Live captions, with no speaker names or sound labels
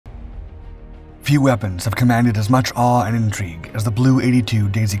Few weapons have commanded as much awe and intrigue as the BLU-82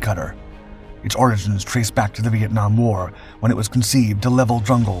 Daisy Cutter. Its origins trace back to the Vietnam War, when it was conceived to level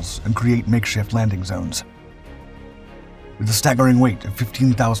jungles and create makeshift landing zones. With a staggering weight of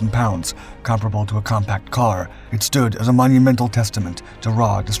 15,000 pounds, comparable to a compact car, it stood as a monumental testament to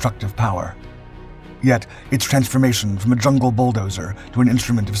raw, destructive power. Yet, its transformation from a jungle bulldozer to an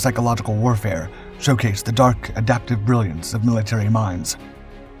instrument of psychological warfare showcased the dark, adaptive brilliance of military minds.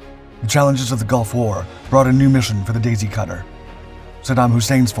 The challenges of the Gulf War brought a new mission for the Daisy Cutter. Saddam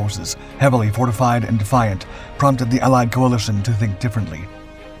Hussein's forces, heavily fortified and defiant, prompted the Allied coalition to think differently.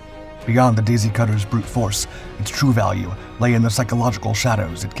 Beyond the Daisy Cutter's brute force, its true value lay in the psychological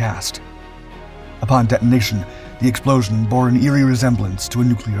shadows it cast. Upon detonation, the explosion bore an eerie resemblance to a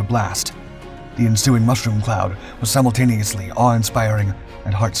nuclear blast. The ensuing mushroom cloud was simultaneously awe-inspiring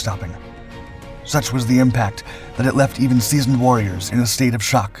and heart-stopping. Such was the impact that it left even seasoned warriors in a state of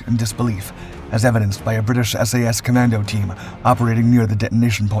shock and disbelief, as evidenced by a British SAS commando team operating near the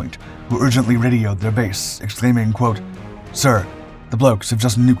detonation point, who urgently radioed their base, exclaiming, quote, "Sir, the blokes have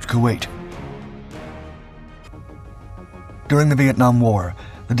just nuked Kuwait." During the Vietnam War,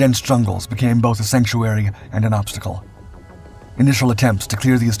 the dense jungles became both a sanctuary and an obstacle. Initial attempts to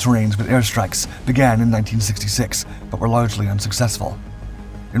clear these terrains with airstrikes began in 1966, but were largely unsuccessful.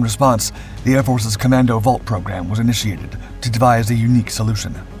 In response, the Air Force's Commando Vault program was initiated to devise a unique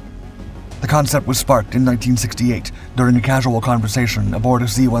solution. The concept was sparked in 1968 during a casual conversation aboard a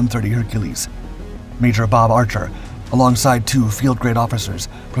C-130 Hercules. Major Bob Archer, alongside two field-grade officers,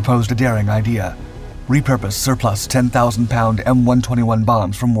 proposed a daring idea: repurpose surplus 10,000-pound M121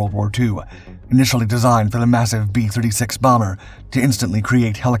 bombs from World War II, initially designed for the massive B-36 bomber, to instantly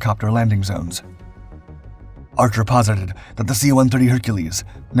create helicopter landing zones. Archer posited that the C-130 Hercules,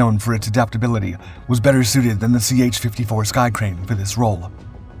 known for its adaptability, was better suited than the CH-54 Skycrane for this role.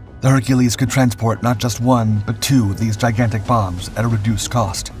 The Hercules could transport not just one, but two of these gigantic bombs at a reduced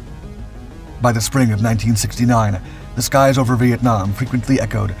cost. By the spring of 1969, the skies over Vietnam frequently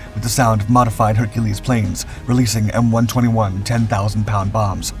echoed with the sound of modified Hercules planes releasing M121 10,000-pound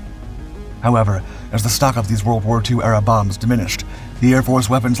bombs. However, as the stock of these World War II-era bombs diminished, the Air Force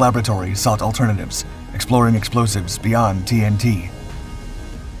Weapons Laboratory sought alternatives, exploring explosives beyond TNT.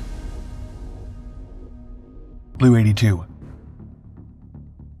 BLU-82.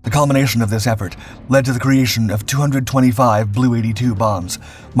 The culmination of this effort led to the creation of 225 BLU-82 bombs,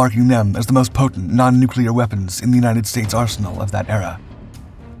 marking them as the most potent non-nuclear weapons in the United States arsenal of that era.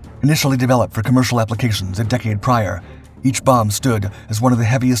 Initially developed for commercial applications a decade prior, each bomb stood as one of the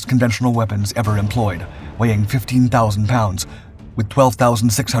heaviest conventional weapons ever employed, weighing 15,000 pounds, with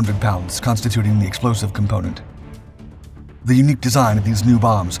 12,600 pounds constituting the explosive component. The unique design of these new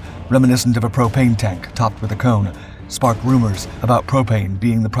bombs, reminiscent of a propane tank topped with a cone, sparked rumors about propane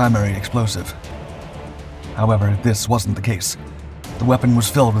being the primary explosive. However, this wasn't the case. The weapon was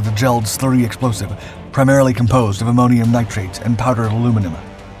filled with a gelled slurry explosive, primarily composed of ammonium nitrate and powdered aluminum.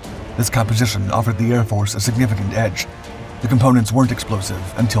 This composition offered the Air Force a significant edge. The components weren't explosive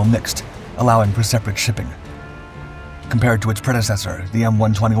until mixed, allowing for separate shipping. Compared to its predecessor, the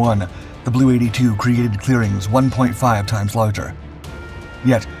M121, the BLU-82 created clearings 1.5 times larger.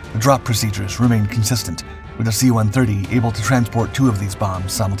 Yet, the drop procedures remained consistent, with the C-130 able to transport two of these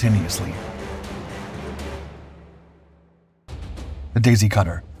bombs simultaneously. The Daisy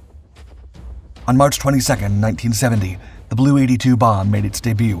Cutter. On March 22, 1970, the BLU-82 bomb made its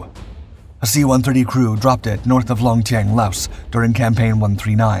debut. A C-130 crew dropped it north of Long Tieng, Laos, during Campaign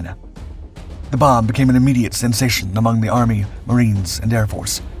 139. The bomb became an immediate sensation among the Army, Marines, and Air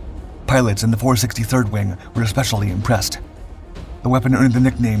Force. Pilots in the 463rd Wing were especially impressed. The weapon earned the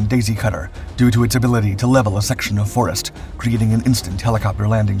nickname Daisy Cutter due to its ability to level a section of forest, creating an instant helicopter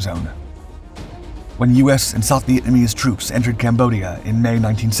landing zone. When U.S. and South Vietnamese troops entered Cambodia in May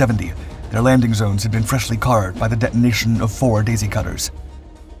 1970, their landing zones had been freshly carved by the detonation of 4 Daisy Cutters.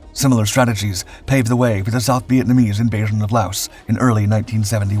 Similar strategies paved the way for the South Vietnamese invasion of Laos in early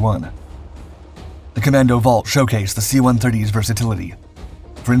 1971. The Commando Vault showcased the C-130's versatility.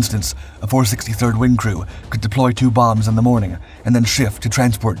 For instance, a 463rd Wing crew could deploy 2 bombs in the morning and then shift to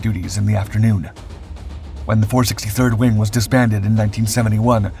transport duties in the afternoon. When the 463rd Wing was disbanded in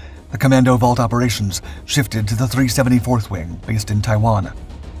 1971, the Commando Vault operations shifted to the 374th Wing, based in Taiwan.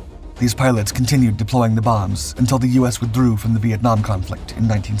 These pilots continued deploying the bombs until the U.S. withdrew from the Vietnam conflict in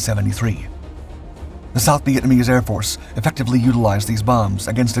 1973. The South Vietnamese Air Force effectively utilized these bombs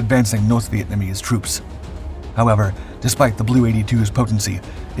against advancing North Vietnamese troops. However, despite the BLU-82's potency,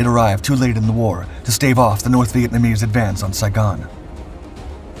 it arrived too late in the war to stave off the North Vietnamese advance on Saigon.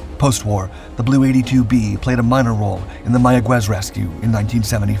 Post-war, the BLU-82B played a minor role in the Mayaguez rescue in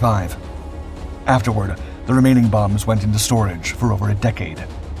 1975. Afterward, the remaining bombs went into storage for over a decade.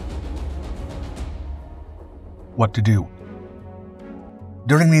 What to do?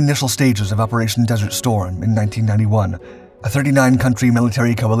 During the initial stages of Operation Desert Storm in 1991, a 39-country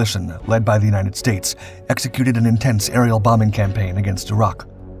military coalition led by the United States executed an intense aerial bombing campaign against Iraq.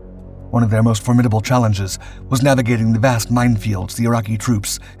 One of their most formidable challenges was navigating the vast minefields the Iraqi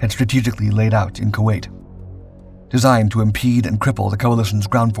troops had strategically laid out in Kuwait. Designed to impede and cripple the coalition's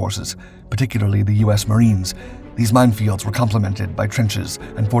ground forces, particularly the U.S. Marines, these minefields were complemented by trenches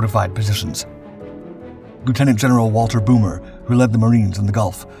and fortified positions. Lieutenant General Walter Boomer, who led the Marines in the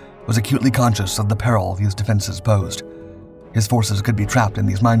Gulf, was acutely conscious of the peril these defenses posed. His forces could be trapped in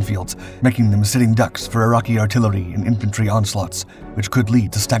these minefields, making them sitting ducks for Iraqi artillery and infantry onslaughts, which could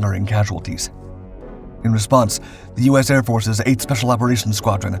lead to staggering casualties. In response, the U.S. Air Force's 8th Special Operations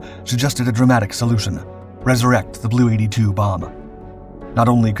Squadron suggested a dramatic solution: resurrect the BLU-82 bomb. Not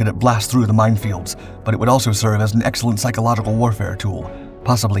only could it blast through the minefields, but it would also serve as an excellent psychological warfare tool,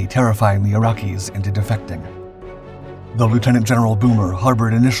 possibly terrifying the Iraqis into defecting. Though Lieutenant General Boomer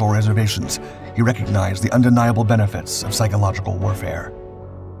harbored initial reservations, he recognized the undeniable benefits of psychological warfare.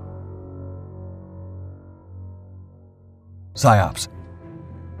 PSYOPs.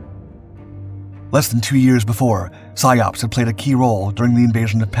 Less than 2 years before, PSYOPs had played a key role during the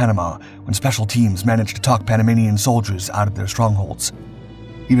invasion of Panama, when special teams managed to talk Panamanian soldiers out of their strongholds.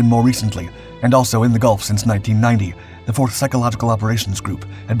 Even more recently, and also in the Gulf since 1990, the 4th Psychological Operations Group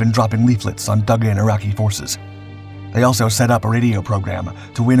had been dropping leaflets on dug-in Iraqi forces. They also set up a radio program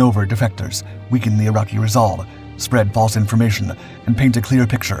to win over defectors, weaken the Iraqi resolve, spread false information, and paint a clear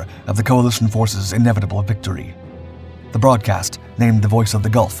picture of the coalition forces' inevitable victory. The broadcast, named The Voice of the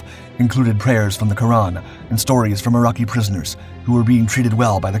Gulf, included prayers from the Quran and stories from Iraqi prisoners who were being treated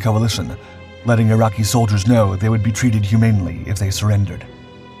well by the coalition, letting Iraqi soldiers know they would be treated humanely if they surrendered.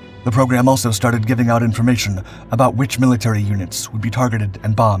 The program also started giving out information about which military units would be targeted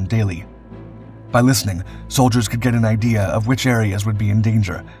and bombed daily. By listening, soldiers could get an idea of which areas would be in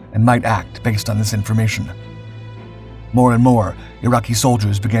danger and might act based on this information. More and more, Iraqi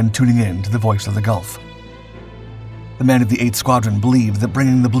soldiers began tuning in to the Voice of the Gulf. The men of the 8th Squadron believed that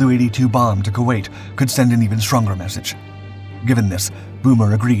bringing the BLU-82 bomb to Kuwait could send an even stronger message. Given this,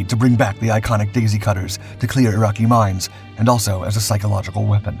 Boomer agreed to bring back the iconic Daisy Cutters to clear Iraqi minds, and also as a psychological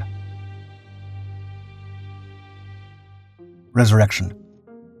weapon. Resurrection.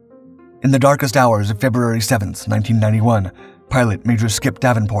 In the darkest hours of February 7th, 1991, pilot Major Skip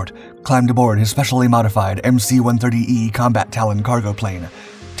Davenport climbed aboard his specially modified MC-130E Combat Talon cargo plane,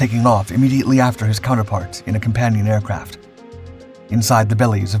 taking off immediately after his counterpart in a companion aircraft. Inside the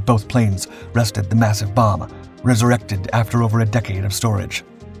bellies of both planes rested the massive bomb, resurrected after over a decade of storage.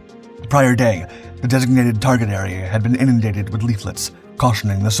 The prior day, the designated target area had been inundated with leaflets,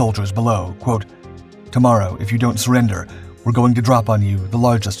 cautioning the soldiers below, quote, "Tomorrow, if you don't surrender, we're going to drop on you the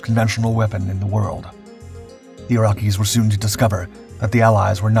largest conventional weapon in the world." The Iraqis were soon to discover that the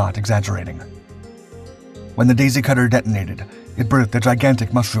Allies were not exaggerating. When the Daisy Cutter detonated, it birthed a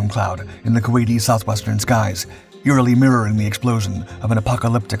gigantic mushroom cloud in the Kuwaiti southwestern skies, eerily mirroring the explosion of an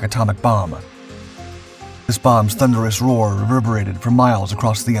apocalyptic atomic bomb. This bomb's thunderous roar reverberated for miles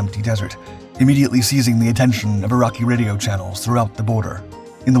across the empty desert, immediately seizing the attention of Iraqi radio channels throughout the border.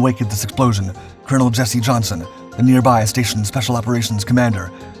 In the wake of this explosion, Colonel Jesse Johnson, the nearby station's Special Operations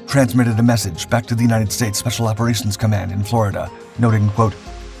Commander, transmitted a message back to the United States Special Operations Command in Florida, noting, quote,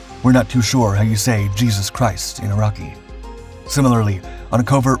 "We're not too sure how you say Jesus Christ in Iraqi." Similarly, on a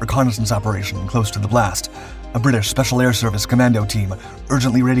covert reconnaissance operation close to the blast, a British Special Air Service commando team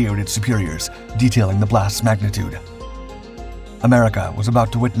urgently radioed its superiors, detailing the blast's magnitude. America was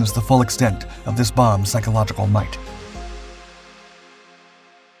about to witness the full extent of this bomb's psychological might.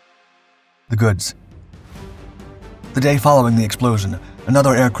 The goods. The day following the explosion,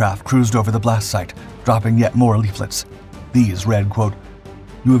 another aircraft cruised over the blast site, dropping yet more leaflets. These read, quote,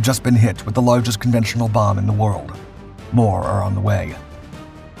 "You have just been hit with the largest conventional bomb in the world. More are on the way."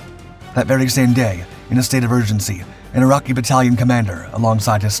 That very same day, in a state of urgency, an Iraqi battalion commander,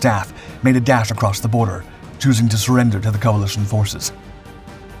 alongside his staff, made a dash across the border, choosing to surrender to the coalition forces.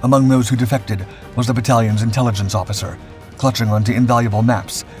 Among those who defected was the battalion's intelligence officer, clutching onto invaluable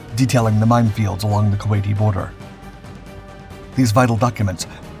maps detailing the minefields along the Kuwaiti border. These vital documents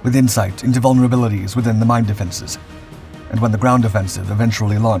with insight into vulnerabilities within the mine defenses. And when the ground offensive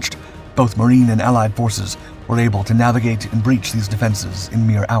eventually launched, both Marine and Allied forces were able to navigate and breach these defenses in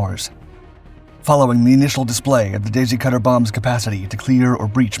mere hours. Following the initial display of the Daisy Cutter bomb's capacity to clear or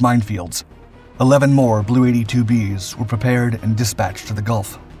breach minefields, 11 more BLU-82Bs were prepared and dispatched to the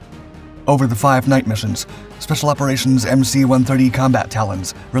Gulf. Over the 5 night missions, Special Operations MC-130 combat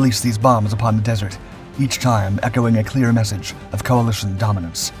Talons released these bombs upon the desert, each time echoing a clear message of coalition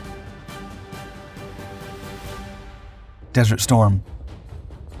dominance. Desert Storm.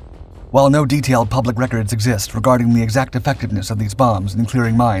 While no detailed public records exist regarding the exact effectiveness of these bombs in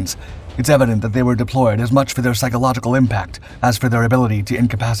clearing mines, it's evident that they were deployed as much for their psychological impact as for their ability to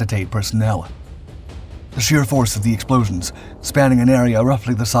incapacitate personnel. The sheer force of the explosions, spanning an area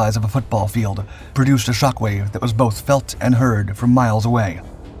roughly the size of a football field, produced a shockwave that was both felt and heard from miles away.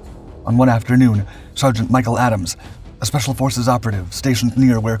 On one afternoon, Sergeant Michael Adams, a Special Forces operative stationed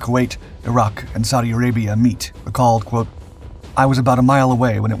near where Kuwait, Iraq, and Saudi Arabia meet, recalled, quote, "I was about a mile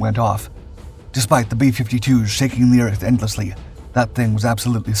away when it went off. Despite the B-52s shaking the earth endlessly, that thing was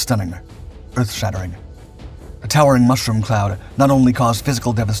absolutely stunning, earth-shattering. The towering mushroom cloud not only caused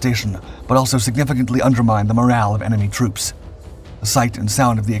physical devastation, but also significantly undermined the morale of enemy troops. The sight and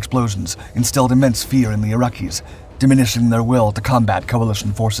sound of the explosions instilled immense fear in the Iraqis, diminishing their will to combat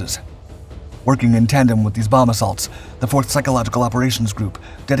coalition forces. Working in tandem with these bomb assaults, the 4th Psychological Operations Group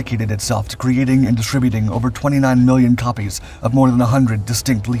dedicated itself to creating and distributing over 29 million copies of more than 100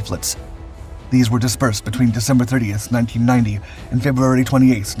 distinct leaflets. These were dispersed between December 30th, 1990 and February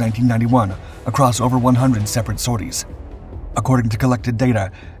 28th, 1991, across over 100 separate sorties. According to collected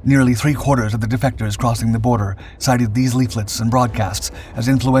data, nearly 3/4 of the defectors crossing the border cited these leaflets and broadcasts as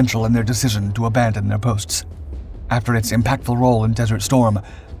influential in their decision to abandon their posts. After its impactful role in Desert Storm,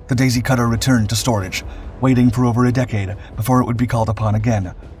 the Daisy Cutter returned to storage, waiting for over a decade before it would be called upon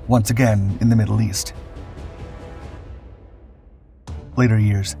again, once again in the Middle East. Later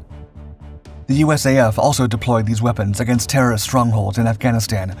years. The USAF also deployed these weapons against terrorist strongholds in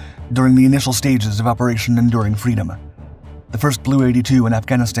Afghanistan during the initial stages of Operation Enduring Freedom. The first BLU-82 in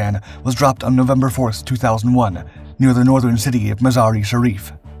Afghanistan was dropped on November 4, 2001, near the northern city of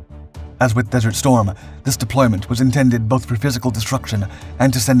Mazar-e-Sharif. As with Desert Storm, this deployment was intended both for physical destruction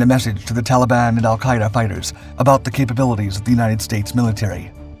and to send a message to the Taliban and Al-Qaeda fighters about the capabilities of the United States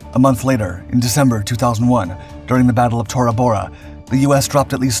military. A month later, in December 2001, during the Battle of Tora Bora, the U.S.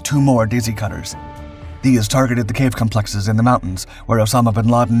 dropped at least 2 more Daisy Cutters. These targeted the cave complexes in the mountains where Osama bin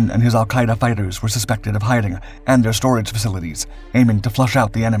Laden and his Al-Qaeda fighters were suspected of hiding, and their storage facilities, aiming to flush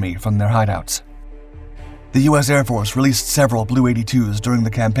out the enemy from their hideouts. The U.S. Air Force released several BLU-82s during the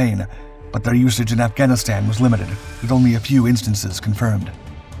campaign, but their usage in Afghanistan was limited, with only a few instances confirmed.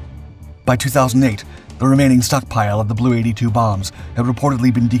 By 2008, the remaining stockpile of the BLU-82 bombs had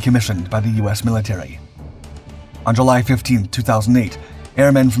reportedly been decommissioned by the U.S. military. On July 15, 2008,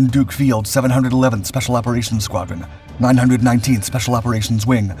 airmen from Duke Field's 711th Special Operations Squadron, 919th Special Operations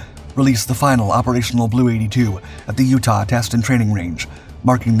Wing, released the final operational BLU-82 at the Utah Test and Training Range,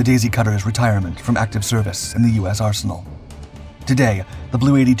 marking the Daisy Cutter's retirement from active service in the U.S. arsenal. Today, the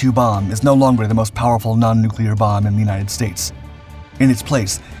BLU-82 bomb is no longer the most powerful non-nuclear bomb in the United States. In its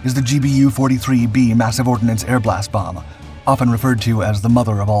place is the GBU-43B massive ordnance air blast bomb, often referred to as the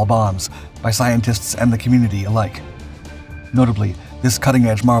mother of all bombs by scientists and the community alike. Notably, this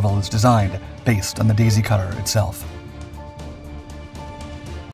cutting-edge marvel is designed based on the Daisy Cutter itself.